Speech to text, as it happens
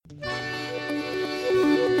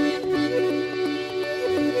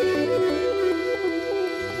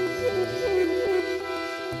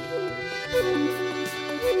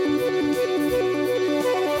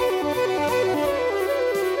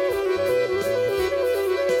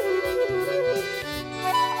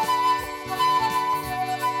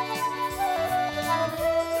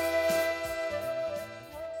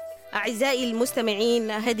أعزائي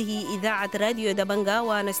المستمعين، هذه إذاعة راديو دبنقا،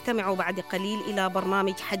 ونستمع بعد قليل إلى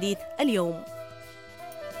برنامج حديث اليوم.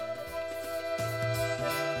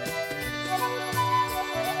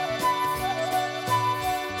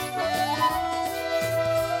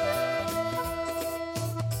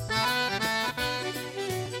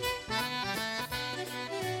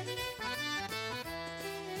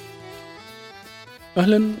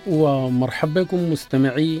 أهلا ومرحبا بكم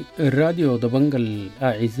مستمعي الراديو دبنقا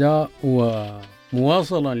الأعزاء،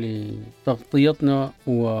 ومواصلة لتغطيتنا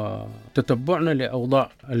وتتبعنا لأوضاع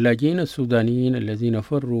اللاجئين السودانيين الذين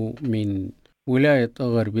فروا من ولاية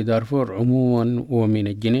غرب دارفور عموما ومن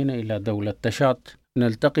الجنينة إلى دولة تشاد.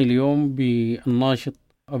 نلتقي اليوم بالناشط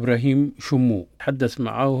ابراهيم شمو، تحدث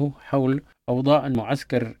معه حول أوضاع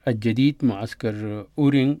المعسكر الجديد، معسكر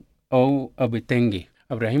أورين أو ابتقي.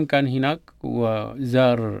 ابراهيم كان هناك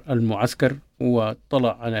وزار المعسكر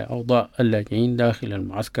وطلع على اوضاع اللاجئين داخل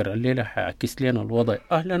المعسكر. الليله حيعكس لنا الوضع.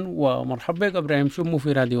 اهلا ومرحبا بك ابراهيم شمو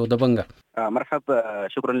في راديو دبنقا. مرحبا،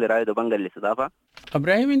 شكرا لراديو دبنقا للاستضافه.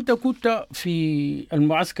 ابراهيم، انت كنت في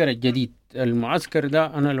المعسكر الجديد. المعسكر ده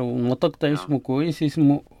انا لو نطقت اسمه كويس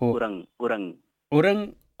اسمه اورنج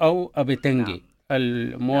او ابتقي.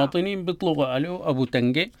 المواطنين بيطلقوا عليه ابو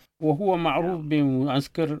تنجي، وهو معروف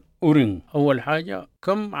بمعسكر أورين. أول حاجة،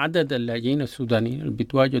 كم عدد اللاجئين السودانيين اللي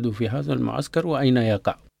بيتواجدوا في هذا المعسكر وأين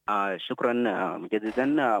يقع؟ شكرا مجددا.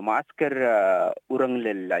 معسكر أورين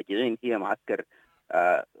للاجئين هي معسكر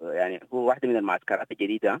يعني هو واحدة من المعسكرات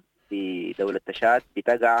الجديدة في دولة تشاد،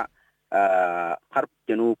 بتقع غرب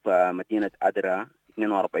جنوب مدينة أدرا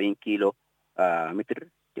 42 كيلو متر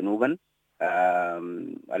جنوبا.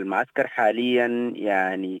 المعسكر حاليا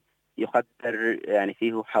يعني يقدر يعني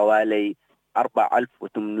فيه حوالي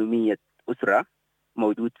 4800 أسرة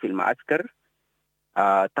موجود في المعسكر.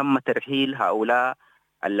 تم ترحيل هؤلاء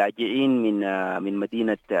اللاجئين من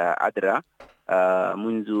مدينة أدرا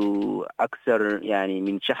منذ أكثر يعني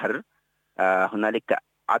من شهر. هنالك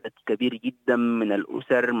عدد كبير جدا من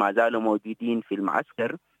الأسر ما زالوا موجودين في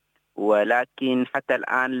المعسكر، ولكن حتى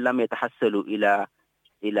الآن لم يتحصلوا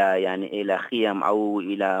إلى خيام أو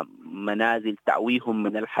إلى منازل تعويهم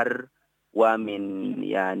من الحر ومن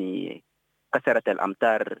يعني كثرة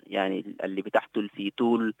الأمطار يعني اللي بتحصل في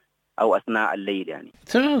طول أو أثناء الليل. يعني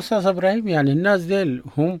تمام أستاذ إبراهيم، يعني الناس ديل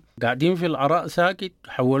هم قاعدين في العراء ساكت،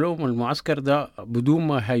 حولوهم المعسكر ده بدون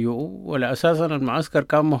ما هيئوا، ولا أساسا المعسكر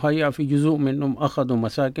كان مهيأ في جزء منهم أخذوا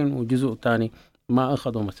مساكن وجزء تاني ما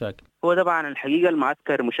أخذوا مساكن؟ هو طبعا الحقيقة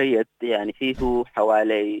المعسكر مشيد، يعني فيه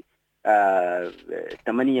حوالي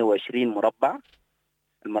 28 مربع.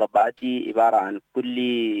 المربعات دي عبارة عن كل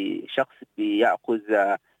شخص بيأخذ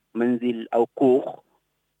منزل أو كوخ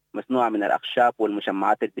مصنوع من الأخشاب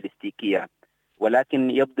والمشمعات البلاستيكية، ولكن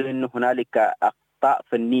يبدو أن هنالك أخطاء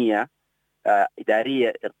فنية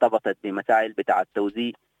إدارية ارتبطت بمسائل بتاعة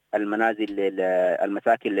توزيع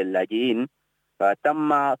المساكن للاجئين،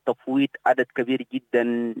 فتم تفويض عدد كبير جدا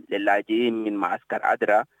للاجئين من معسكر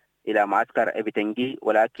أدرا إلى معسكر ابتقي،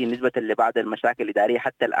 ولكن نسبة لبعض المشاكل الإدارية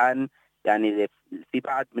حتى الآن يعني في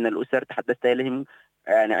بعض من الأسر تحدثت إليهم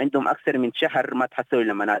يعني عندهم أكثر من شهر ما تحصلوا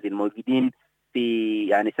إلى منازل، موجودين في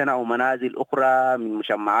يعني صنعوا منازل أخرى من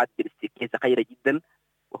مشمعات بلاستيكية صغيرة جدا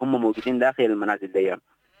وهم موجودين داخل المنازل دي.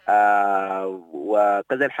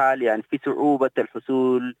 وكذا الحال يعني في صعوبة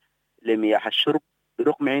الحصول لمياه الشرب،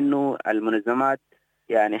 برغم أنه المنظمات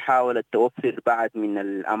يعني حاولت توفر بعض من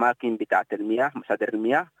الأماكن بتاعة المياه مصادر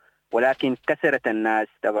المياه، ولكن كثرة الناس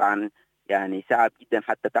طبعا يعني صعب جدا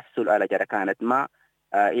حتى تحصل على جركانة ماء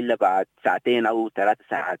إلا بعد 2 أو 3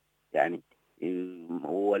 ساعات يعني.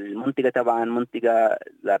 والمنطقة طبعا منطقة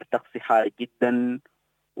ذات طقس حار جدا،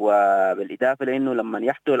 وبالإضافة لأنه لما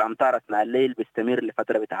يحصل الأمطار أثناء الليل بيستمر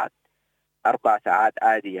لفترة بتاعت 4 ساعات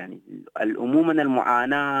عادي. يعني عموما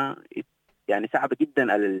المعاناة يعني صعبة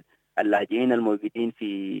جدا على اللاجئين الموجودين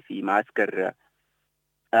في معسكر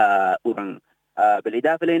أوران.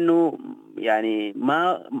 بالإضافة لأنه يعني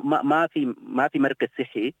ما في مركز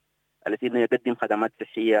صحي الذي يقدم خدمات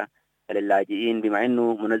صحية للاجئين، بما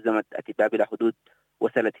أنه منظمة أطباء بلا حدود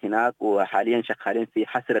وصلت هناك وحاليا شغالين في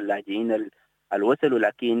حصر اللاجئين الوصل،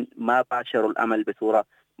 ولكن ما باشروا الأمل بصورة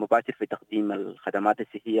مباشرة في تقديم الخدمات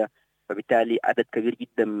الصحية، فبالتالي عدد كبير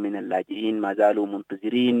جدا من اللاجئين ما زالوا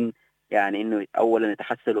منتظرين يعني انه اولا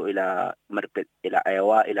يتحصلوا الى مركز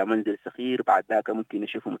الى منزل صغير، بعد ذاك ممكن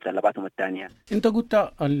يشوفوا متطلباتهم الثانيه. انت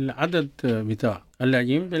قلت العدد بتاع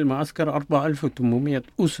اللاجئين بالمعسكر 4800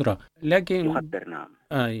 اسره، لكن يقدر نعم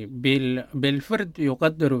بالفرد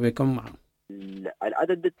يقدر بكم؟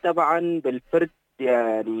 العدد طبعا بالفرد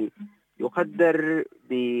يعني يقدر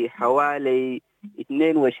بحوالي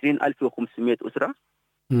 22500 اسره.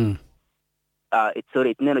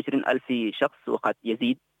 22,000 شخص وقد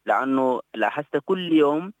يزيد، لأنه لاحظت كل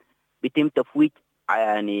يوم بيتم تفويت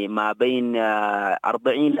يعني ما بين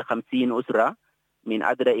 40 ل 50 أسرة من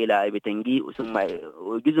أدرى إلى ابتقي، ثم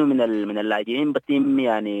جزء من اللاجئين بتم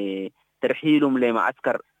يعني ترحيلهم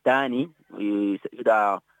لمعسكر ثاني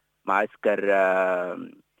يدعى معسكر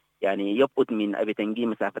يعني يبعد من ابتقي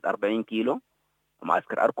مسافة 40 كيلو،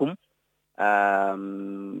 معسكر أركم.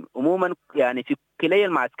 عموما يعني في كلي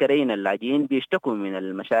المعسكرين اللاجئين بيشتكوا من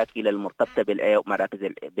المشاكل المرتبطة بمراكز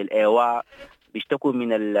بالإيواء، بيشتكوا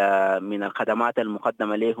من الخدمات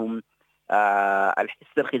المقدمة لهم.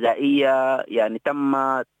 الحصة الغذائية يعني تم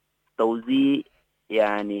توزيع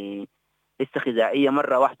يعني حصة غذائية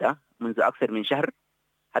مرة واحدة منذ أكثر من شهر،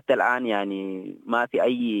 حتى الآن يعني ما في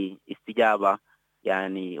أي استجابة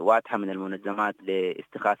يعني واضحة من المنظمات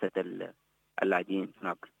لاستغاثة اللاجئين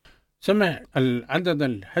هناك. سمع العدد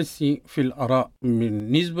الحسي في الآراء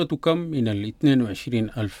من نسبته كم من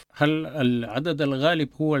 22,000؟ هل العدد الغالب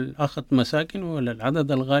هو الأخذ مساكن ولا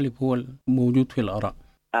العدد الغالب هو الموجود في الآراء؟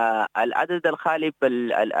 العدد الغالب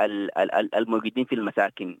الموجودين في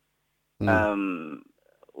المساكن.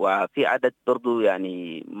 وفي عدد برضو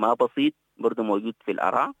يعني ما بسيط برضو موجود في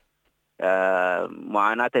الآراء.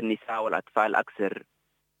 معاناة النساء والأطفال أكثر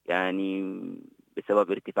يعني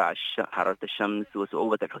بسبب ارتفاع حرارة الشمس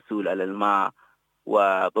وصعوبة الحصول على الماء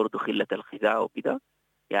وبرضو خلة الغذاء وكده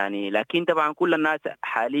يعني. لكن طبعا كل الناس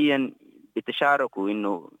حاليا بتشاركوا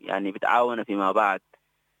إنه يعني بتعاونوا فيما بعد.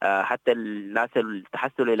 حتى الناس اللي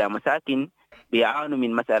تحصلوا إلى مساكن بيعانوا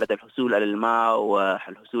من مسألة الحصول على الماء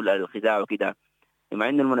والحصول على الغذاء وكده، مع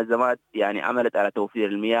أن المنظمات يعني عملت على توفير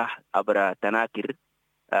المياه عبر تناكر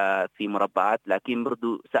في مربعات، لكن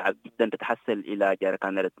برضو صعب جدا تتحصل إلى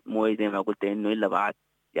جركان موية زي ما قلت إنه إلا بعد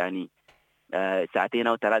يعني 2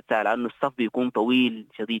 أو 3 ساعات، لأنه الصف بيكون طويل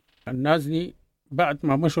شديد. الناس دي بعد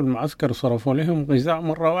ما مشوا المعسكر صرفوا لهم غذاء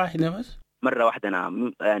مرة واحدة بس؟ مرة واحدة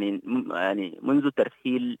نعم. يعني منذ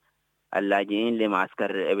ترحيل اللاجئين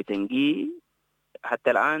لمعسكر ابتقي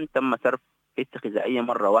حتى الآن تم صرف حصة غذائية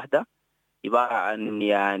مرة واحدة عبارة عن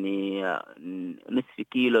يعني نصف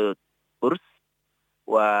كيلو قرص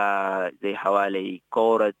وزي حوالي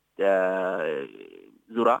كورة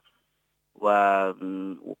ذرة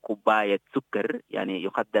وكوباية سكر، يعني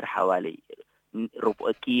يقدر حوالي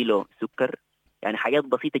ربع كيلو سكر، يعني حاجات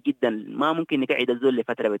بسيطة جدا ما ممكن نقعد الزول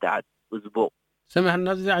لفترة بتاعت أسبوع. سمح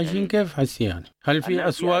الناس دي عايشين يعني كيف حسي يعني؟ هل في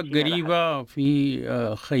أسواق قريبة،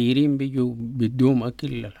 في خيرين بيجوا بدوم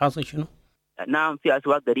أكل؟ الحاصل شنو؟ نعم في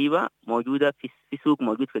أسواق قريبة موجودة، في سوق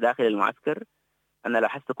موجود في داخل المعسكر. أنا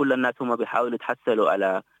لاحظت كل الناس هم بيحاولوا يتحصلوا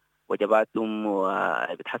على وجباتهم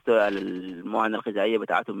وبيتحصلوا على المواد الغذائية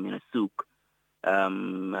بتاعتهم من السوق.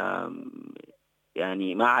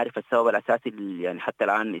 يعني ما أعرف السبب الأساسي يعني حتى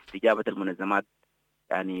الآن استجابة المنظمات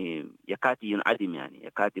يعني يكاد ينعدم، يعني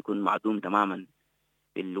يكاد يكون معدوم تماما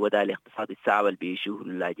في الوضع الاقتصادي الصعب اللي بيعيشوه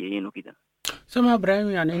اللاجئين وكده. سمع ابراهيم،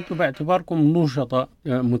 يعني انتم باعتباركم نشطاء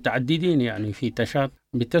متعددين يعني في تشاد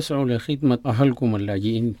بتسعوا لخدمة أهلكم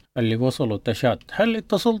اللاجئين اللي وصلوا تشاد، هل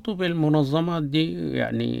اتصلتوا بالمنظمات دي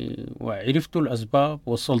يعني وعرفتوا الأسباب،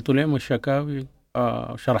 وصلتوا لهم الشكاوي،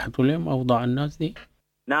 شرحتوا لهم أوضاع الناس دي؟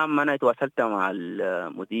 نعم أنا تواصلت مع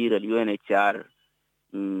المدير UNHCR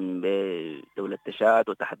بدولة تشاد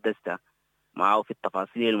وتحدثت معه في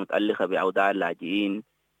التفاصيل المتعلقة بأوضاع اللاجئين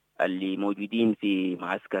اللي موجودين في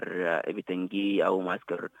معسكر ابتقي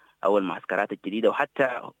أو المعسكرات الجديدة، وحتى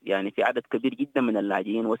يعني في عدد كبير جدا من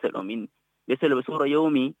اللاجئين بيصلوا بصورة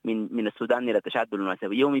يومي من السودان إلى تشاد.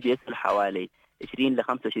 بالمناسبة يومي بيصل حوالي 20 ل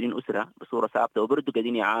 25 أسرة بصورة ثابتة، وبرضه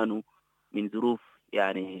قاعدين يعانوا من ظروف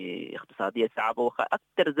يعني اقتصادية صعبة.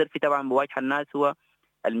 وأكثر ظرف طبعا بواجه الناس هو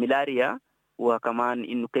الملاريا، وكمان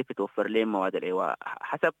إنه كيف توفر لهم مواد الإيواء.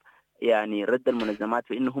 حسب يعني رد المنظمات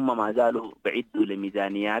في إنه هم ما زالوا بعيدوا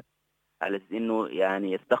لميزانيات على إنه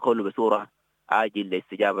يعني يستقلوا بصورة عاجل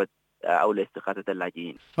لاستجابة أو لاستغاثة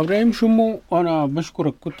اللاجئين. ابراهيم شمو، أنا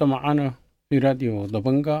بشكرك كنت معنا في راديو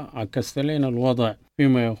دبنقا، عكست لنا الوضع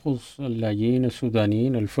فيما يخص اللاجئين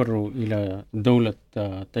السودانيين الفروا إلى دولة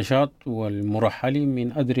تشاد والمرحلين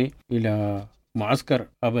من أدري إلى معسكر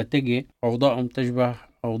ابتقي، أوضاعهم تشبه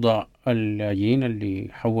أوضاع اللاجئين اللي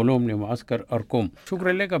حولوهم لمعسكر أركوم.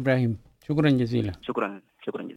 شكرا لك إبراهيم، شكرا جزيلا. شكرا جزيلا.